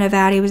dismemberment of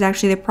Addie was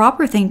actually the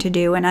proper thing to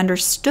do and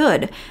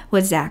understood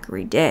what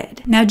Zachary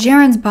did. Now,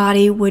 Jaren's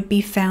body would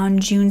be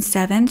found June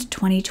 7th,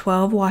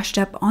 2012, washed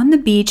up on the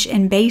beach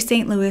in Bay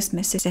St. Louis,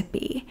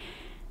 Mississippi.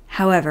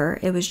 However,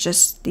 it was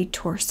just the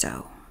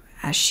torso,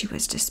 as she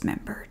was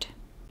dismembered.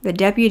 The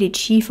deputy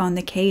chief on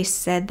the case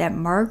said that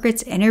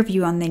Margaret's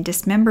interview on the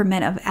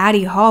dismemberment of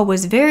Addie Hall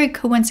was very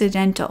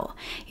coincidental.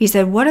 He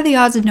said, "What are the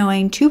odds of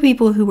knowing two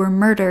people who were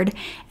murdered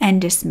and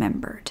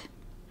dismembered?"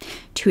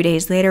 2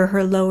 days later,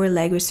 her lower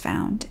leg was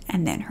found,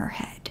 and then her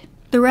head.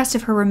 The rest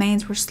of her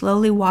remains were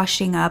slowly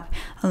washing up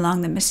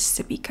along the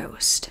Mississippi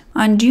coast.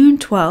 On June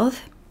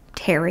 12th,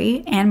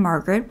 Terry and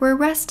Margaret were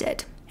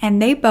arrested,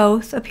 and they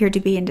both appeared to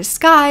be in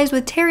disguise,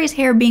 with Terry's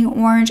hair being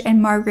orange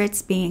and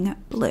Margaret's being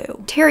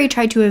blue. Terry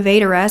tried to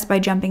evade arrest by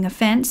jumping a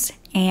fence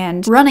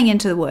and running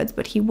into the woods,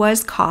 but he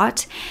was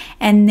caught,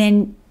 and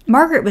then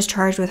Margaret was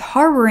charged with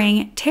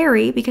harboring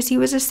Terry because he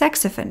was a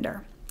sex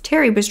offender.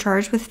 Terry was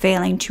charged with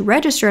failing to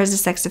register as a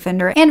sex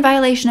offender and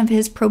violation of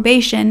his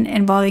probation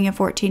involving a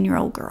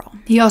 14-year-old girl.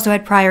 He also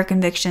had prior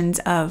convictions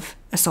of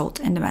assault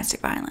and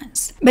domestic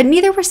violence. But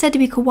neither were said to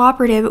be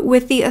cooperative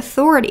with the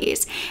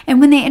authorities.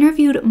 And when they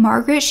interviewed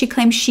Margaret, she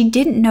claimed she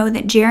didn't know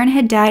that Jaron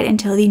had died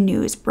until the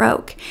news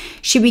broke.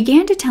 She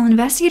began to tell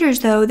investigators,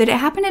 though, that it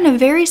happened in a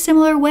very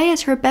similar way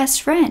as her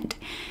best friend,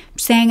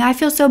 saying, "I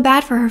feel so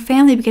bad for her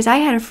family because I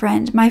had a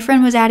friend. My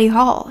friend was Addie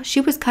Hall. She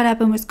was cut up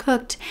and was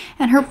cooked,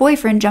 and her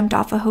boyfriend jumped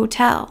off a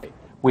hotel."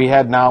 We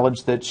had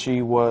knowledge that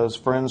she was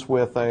friends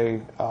with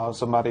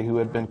somebody who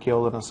had been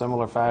killed in a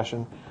similar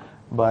fashion,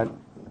 but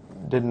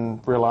didn't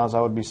realize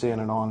I would be seeing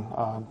it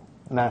on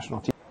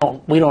national TV.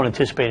 We don't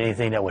anticipate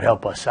anything that would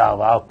help us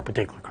solve our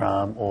particular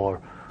crime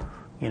or,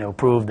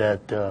 prove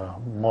that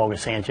Morgan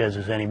Sanchez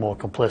is any more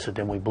complicit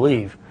than we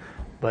believe.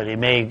 But it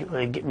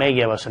may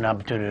give us an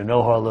opportunity to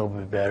know her a little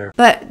bit better.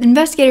 But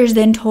investigators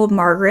then told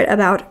Margaret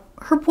about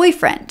her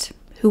boyfriend,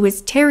 who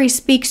was Terry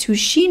Speaks, who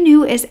she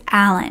knew as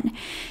Alan.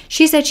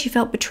 She said she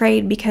felt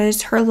betrayed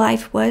because her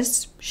life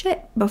was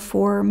shit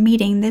before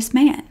meeting this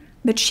man.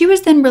 But she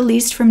was then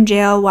released from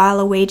jail while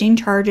awaiting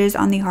charges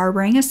on the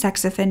harboring a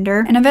sex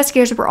offender, and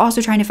investigators were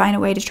also trying to find a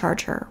way to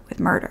charge her with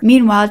murder.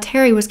 Meanwhile,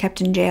 Terry was kept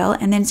in jail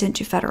and then sent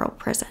to federal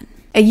prison.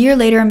 A year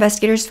later,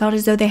 investigators felt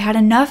as though they had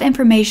enough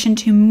information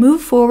to move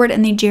forward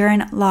in the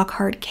Jaron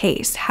Lockhart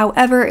case.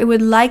 However, it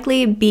would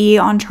likely be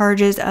on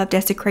charges of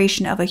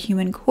desecration of a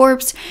human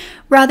corpse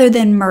rather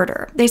than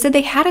murder. They said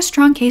they had a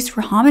strong case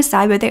for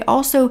homicide, but they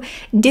also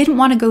didn't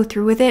want to go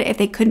through with it if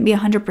they couldn't be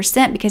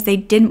 100% because they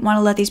didn't want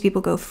to let these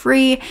people go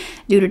free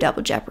due to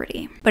double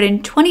jeopardy. But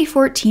in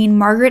 2014,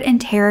 Margaret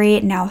and Terry,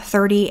 now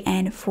 30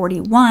 and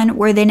 41,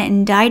 were then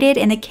indicted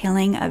in the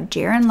killing of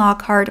Jaron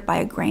Lockhart by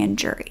a grand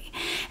jury.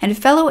 And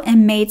fellow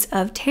inmates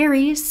of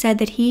Terry said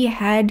that he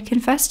had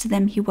confessed to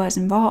them he was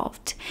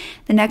involved.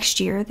 The next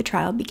year, the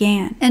trial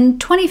began. In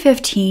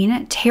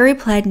 2015, Terry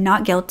pled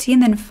not guilty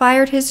and then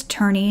fired his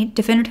attorney,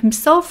 defended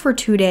himself for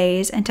 2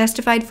 days, and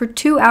testified for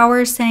 2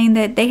 hours, saying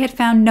that they had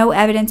found no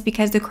evidence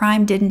because the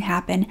crime didn't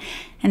happen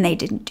and they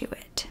didn't do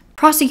it.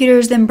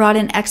 Prosecutors then brought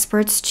in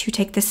experts to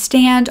take the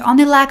stand on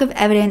the lack of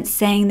evidence,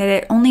 saying that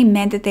it only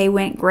meant that they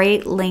went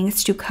great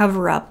lengths to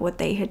cover up what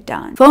they had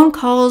done. Phone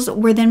calls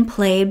were then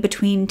played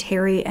between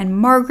Terry and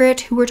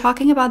Margaret, who were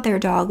talking about their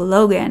dog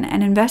Logan,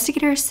 and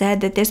investigators said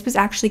that this was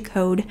actually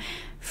code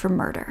for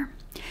murder.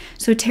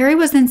 So Terry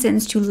was then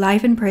sentenced to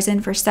life in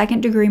prison for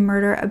second-degree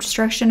murder,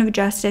 obstruction of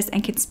justice,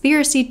 and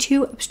conspiracy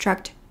to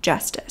obstruct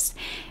justice.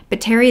 But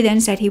Terry then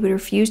said he would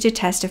refuse to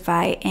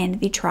testify in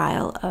the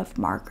trial of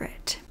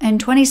Margaret. In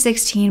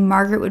 2016,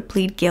 Margaret would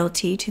plead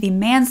guilty to the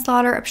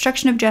manslaughter,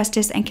 obstruction of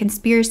justice, and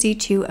conspiracy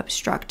to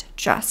obstruct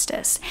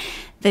justice.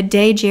 The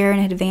day Jaron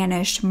had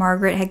vanished,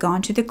 Margaret had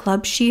gone to the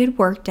club she had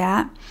worked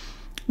at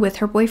with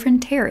her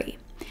boyfriend Terry,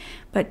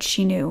 but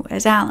she knew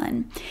as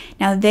Alan.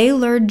 Now, they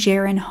lured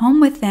Jaron home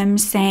with them,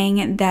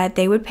 saying that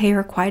they would pay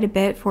her quite a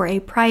bit for a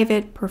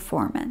private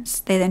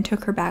performance. They then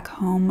took her back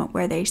home,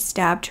 where they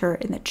stabbed her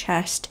in the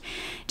chest,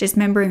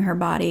 dismembering her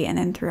body and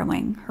then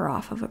throwing her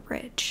off of a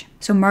bridge.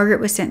 So Margaret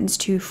was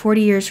sentenced to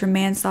 40 years for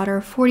manslaughter,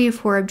 40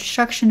 for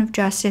obstruction of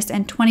justice,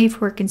 and 20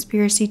 for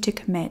conspiracy to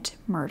commit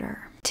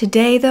murder.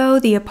 Today, though,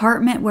 the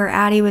apartment where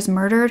Addie was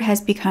murdered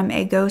has become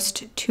a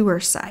ghost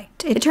tour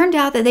site. It turned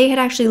out that they had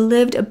actually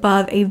lived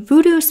above a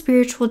voodoo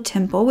spiritual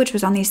temple, which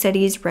was on the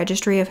city's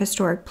registry of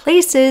historic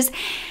places,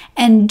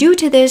 and due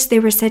to this,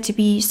 there was said to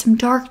be some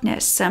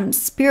darkness, some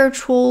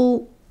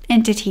spiritual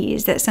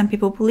entities that some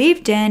people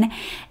believed in,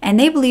 and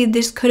they believed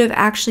this could have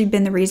actually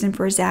been the reason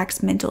for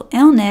Zach's mental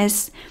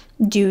illness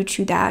due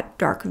to that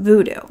dark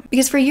voodoo.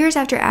 Because for years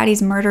after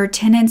Addie's murder,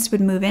 tenants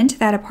would move into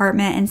that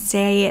apartment and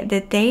say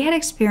that they had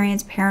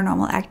experienced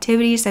paranormal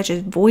activity such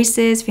as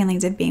voices,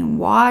 feelings of being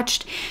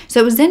watched.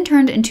 So it was then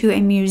turned into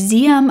a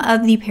museum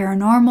of the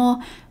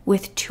paranormal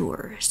with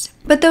tours.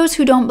 But those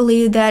who don't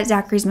believe that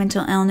Zachary's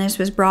mental illness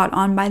was brought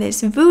on by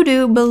this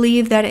voodoo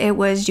believe that it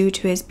was due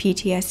to his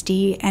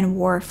PTSD and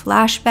war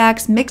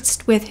flashbacks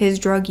mixed with his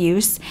drug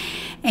use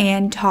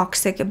and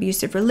toxic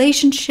abusive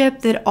relationship,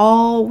 that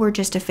all were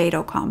just a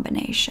fatal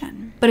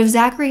combination. But if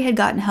Zachary had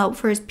gotten help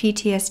for his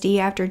PTSD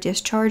after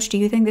discharge, do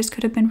you think this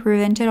could have been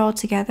prevented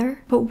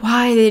altogether? But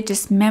why the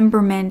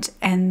dismemberment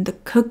and the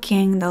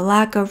cooking, the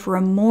lack of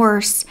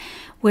remorse?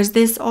 Was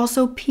this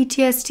also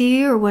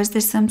PTSD, or was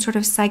this some sort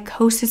of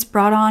psychosis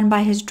brought on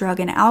by his drug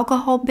and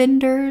alcohol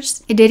benders?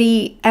 Did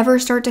he ever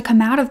start to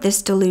come out of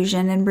this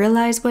delusion and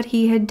realize what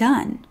he had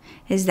done?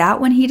 Is that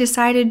when he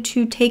decided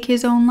to take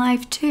his own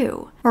life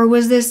too? Or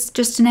was this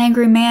just an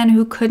angry man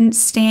who couldn't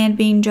stand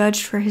being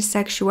judged for his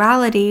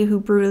sexuality, who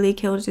brutally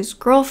killed his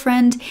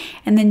girlfriend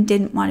and then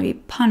didn't want to be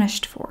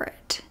punished for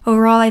it?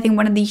 Overall, I think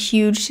one of the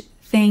huge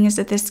things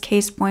that this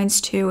case points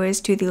to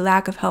is to the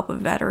lack of help of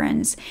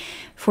veterans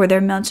for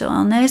their mental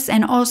illness,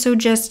 and also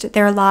just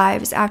their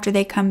lives after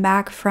they come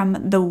back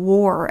from the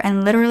war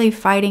and literally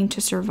fighting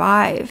to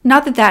survive.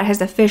 Not that that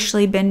has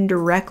officially been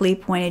directly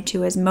pointed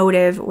to as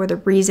motive or the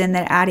reason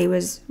that Addie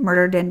was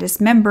murdered and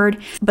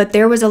dismembered, but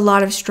there was a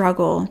lot of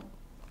struggle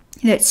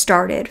that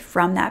started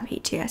from that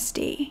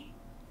PTSD,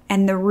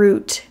 and the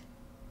root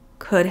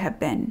could have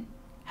been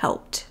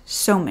helped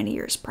so many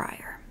years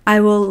prior. I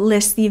will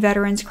list the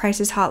Veterans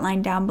Crisis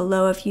Hotline down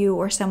below if you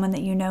or someone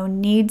that you know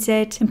needs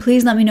it. And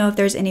please let me know if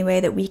there's any way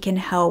that we can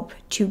help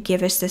to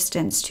give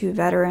assistance to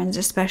veterans,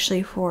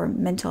 especially for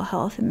mental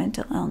health and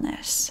mental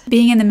illness.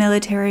 Being in the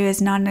military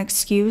is not an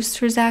excuse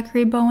for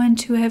Zachary Bowen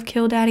to have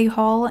killed Addie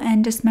Hall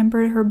and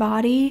dismembered her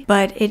body,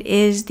 but it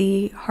is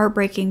the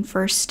heartbreaking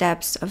first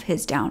steps of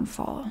his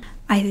downfall.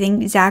 I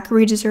think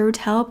Zachary deserved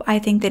help. I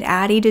think that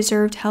Addie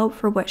deserved help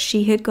for what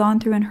she had gone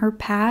through in her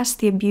past,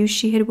 the abuse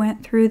she had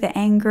went through, the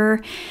anger,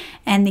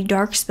 and the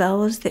dark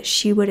spells that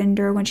she would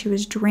endure when she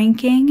was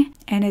drinking.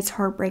 And it's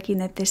heartbreaking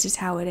that this is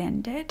how it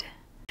ended.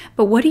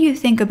 But what do you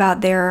think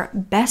about their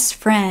best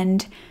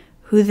friend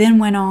who then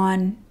went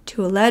on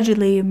to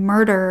allegedly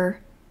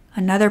murder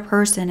another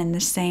person in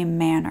the same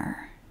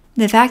manner?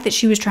 The fact that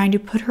she was trying to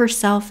put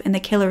herself in the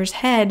killer's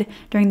head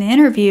during the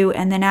interview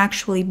and then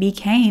actually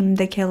became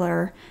the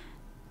killer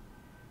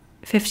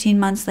 15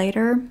 months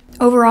later.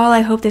 Overall,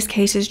 I hope this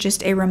case is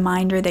just a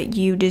reminder that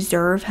you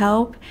deserve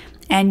help,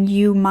 and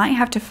you might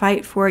have to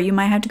fight for it. You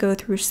might have to go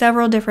through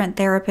several different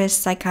therapists,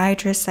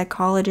 psychiatrists,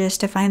 psychologists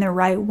to find the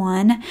right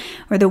one,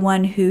 or the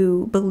one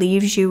who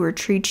believes you or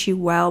treats you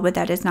well, but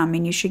that does not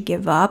mean you should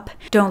give up.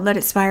 Don't let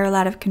it spiral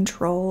out of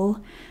control.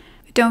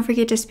 Don't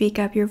forget to speak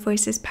up. Your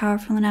voice is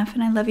powerful enough,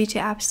 and I love you to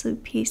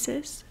absolute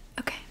pieces.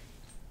 Okay.